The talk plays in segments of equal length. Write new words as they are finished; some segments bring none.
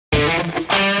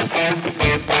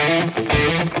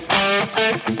Welcome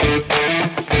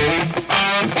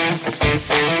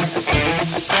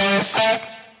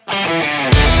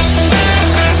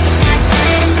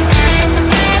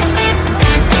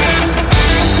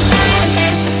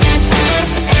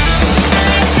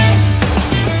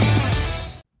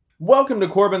to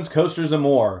Corbin's Coasters and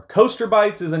More. Coaster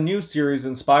Bites is a new series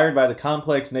inspired by the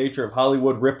complex nature of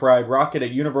Hollywood Rip Ride Rockit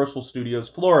at Universal Studios,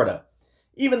 Florida.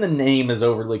 Even the name is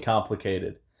overly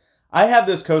complicated. I have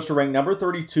this coaster ranked number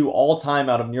 32 all-time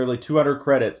out of nearly 200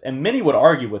 credits, and many would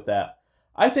argue with that.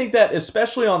 I think that,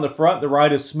 especially on the front, the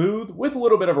ride is smooth, with a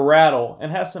little bit of a rattle,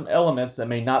 and has some elements that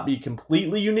may not be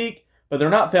completely unique, but they're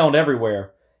not found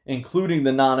everywhere, including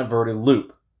the non-inverted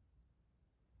loop.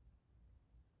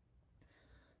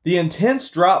 The intense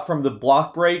drop from the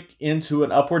block brake into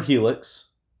an upward helix,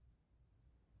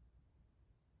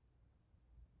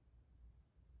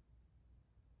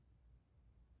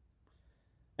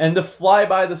 and the fly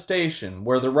by the station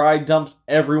where the ride dumps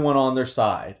everyone on their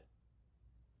side.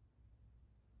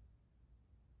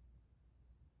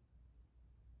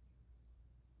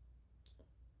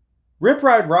 Rip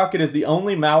Ride Rockit is the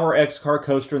only Mauer X-Car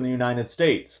coaster in the United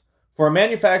States. For a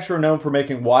manufacturer known for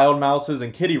making Wild Mouses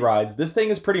and kiddie rides, this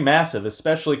thing is pretty massive,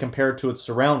 especially compared to its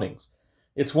surroundings.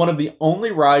 It's one of the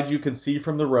only rides you can see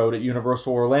from the road at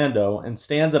Universal Orlando and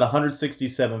stands at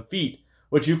 167 feet,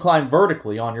 which you climb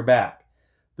vertically on your back.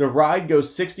 The ride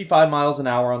goes 65 miles an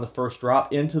hour on the first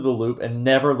drop into the loop and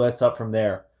never lets up from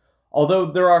there.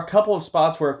 Although there are a couple of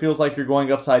spots where it feels like you're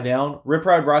going upside down, Rip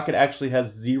Ride Rockit actually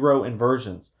has 0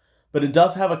 inversions, but it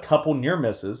does have a couple near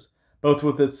misses, both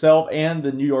with itself and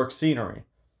the New York scenery.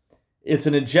 It's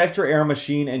an ejector air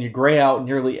machine and you gray out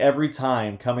nearly every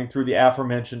time coming through the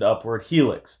aforementioned upward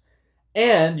helix.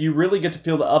 And you really get to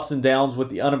feel the ups and downs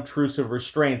with the unobtrusive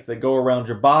restraints that go around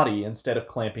your body instead of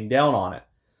clamping down on it.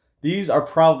 These are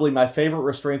probably my favorite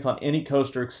restraints on any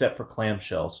coaster except for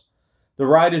clamshells. The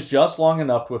ride is just long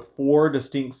enough with 4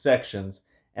 distinct sections,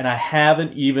 and I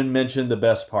haven't even mentioned the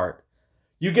best part.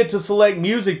 You get to select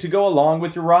music to go along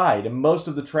with your ride, and most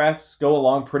of the tracks go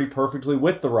along pretty perfectly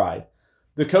with the ride.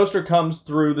 The coaster comes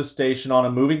through the station on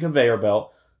a moving conveyor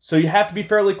belt, so you have to be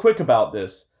fairly quick about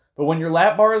this. But when your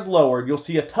lap bar is lowered, you'll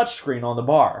see a touchscreen on the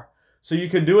bar. So you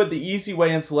can do it the easy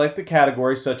way and select the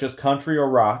category such as country or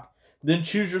rock, then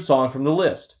choose your song from the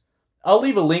list. I'll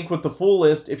leave a link with the full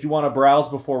list if you want to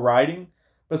browse before riding,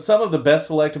 but some of the best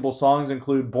selectable songs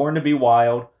include Born to Be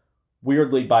Wild,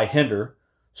 weirdly by Hinder,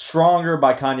 Stronger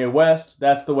by Kanye West,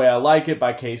 That's the Way I Like It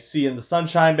by KC and the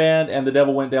Sunshine Band, and The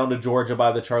Devil Went Down to Georgia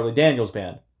by the Charlie Daniels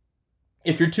Band.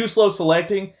 If you're too slow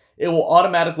selecting, it will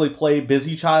automatically play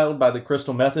Busy Child by the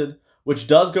Crystal Method, which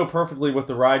does go perfectly with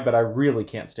the ride, but I really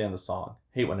can't stand the song.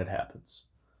 Hate when it happens.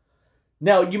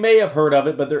 Now, you may have heard of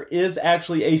it, but there is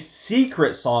actually a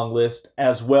secret song list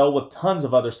as well with tons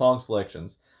of other song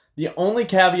selections. The only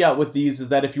caveat with these is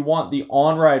that if you want the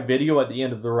on-ride video at the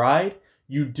end of the ride,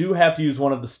 you do have to use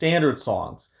one of the standard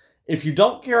songs. If you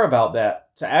don't care about that,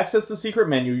 to access the secret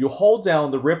menu, you hold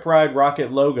down the Rip Ride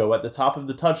Rockit logo at the top of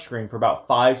the touchscreen for about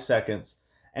 5 seconds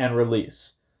and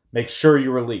release. Make sure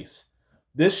you release.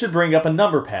 This should bring up a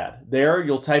number pad. There,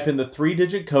 you'll type in the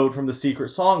 3-digit code from the secret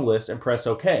song list and press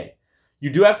OK. You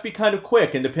do have to be kind of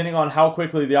quick, and depending on how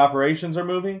quickly the operations are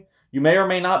moving, you may or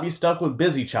may not be stuck with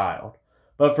Busy Child.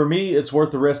 But for me, it's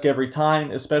worth the risk every time,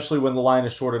 especially when the line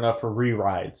is short enough for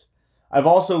re-rides. I've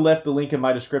also left the link in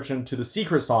my description to the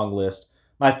secret song list.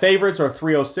 My favorites are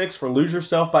 306 for Lose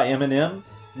Yourself by Eminem,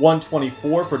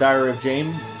 124 for Diary of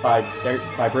James by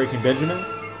Breaking Benjamin,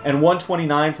 and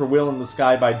 129 for Wheel in the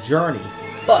Sky by Journey.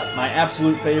 But my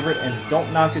absolute favorite, and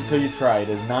don't knock it till you try it,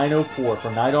 is 904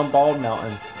 for Night on Bald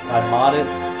Mountain by Modest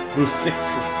Musixis.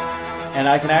 And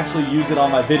I can actually use it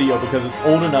on my video because it's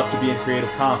old enough to be in Creative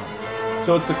Commons.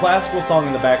 So it's the classical song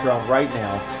in the background right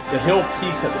now. The hill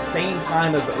peaks at the same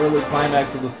time as the early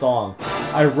climax of the song.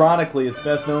 Ironically, it's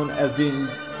best known as being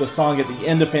the song at the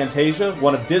end of Fantasia,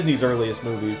 one of Disney's earliest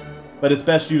movies, but it's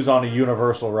best used on a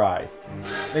Universal ride.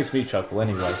 Makes me chuckle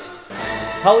anyway.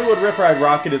 Hollywood Rip Ride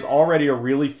Rockit is already a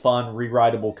really fun,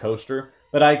 re-rideable coaster,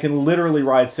 but I can literally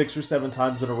ride 6 or 7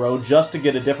 times in a row just to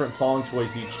get a different song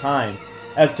choice each time,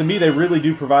 as to me they really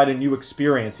do provide a new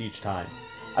experience each time.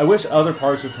 I wish other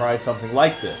parks would try something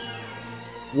like this.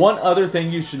 One other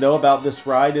thing you should know about this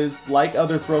ride is, like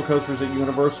other thrill coasters at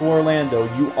Universal Orlando,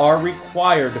 you are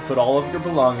required to put all of your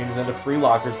belongings into free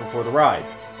lockers before the ride.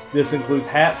 This includes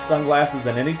hats, sunglasses,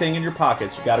 and anything in your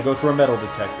pockets. You gotta go through a metal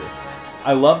detector.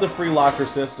 I love the free locker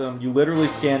system. You literally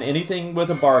scan anything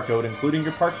with a barcode, including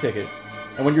your park ticket,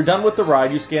 and when you're done with the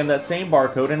ride, you scan that same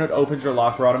barcode and it opens your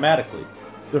locker automatically.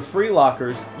 The free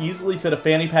lockers easily fit a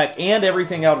fanny pack and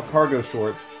everything out of cargo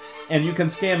shorts, and you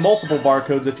can scan multiple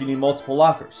barcodes if you need multiple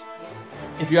lockers.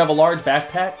 If you have a large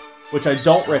backpack, which I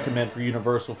don't recommend for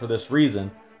Universal for this reason,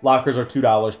 lockers are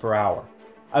 $2 per hour.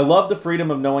 I love the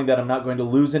freedom of knowing that I'm not going to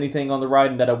lose anything on the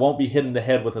ride and that I won't be hit in the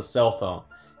head with a cell phone.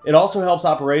 It also helps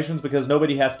operations because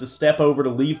nobody has to step over to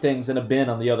leave things in a bin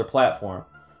on the other platform.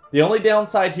 The only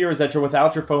downside here is that you're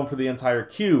without your phone for the entire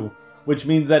queue, which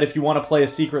means that if you want to play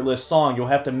a secret list song, you'll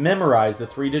have to memorize the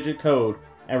 3-digit code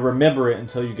and remember it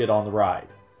until you get on the ride.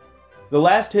 The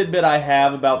last tidbit I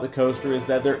have about the coaster is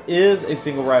that there is a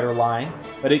single rider line,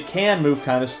 but it can move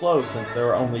kind of slow since there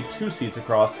are only 2 seats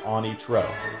across on each row.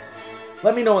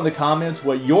 Let me know in the comments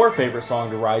what your favorite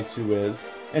song to ride to is,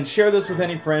 and share this with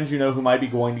any friends you know who might be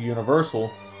going to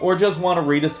Universal or just want to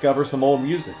rediscover some old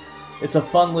music. It's a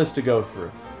fun list to go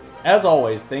through. As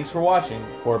always, thanks for watching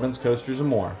Corbin's Coasters and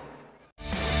More.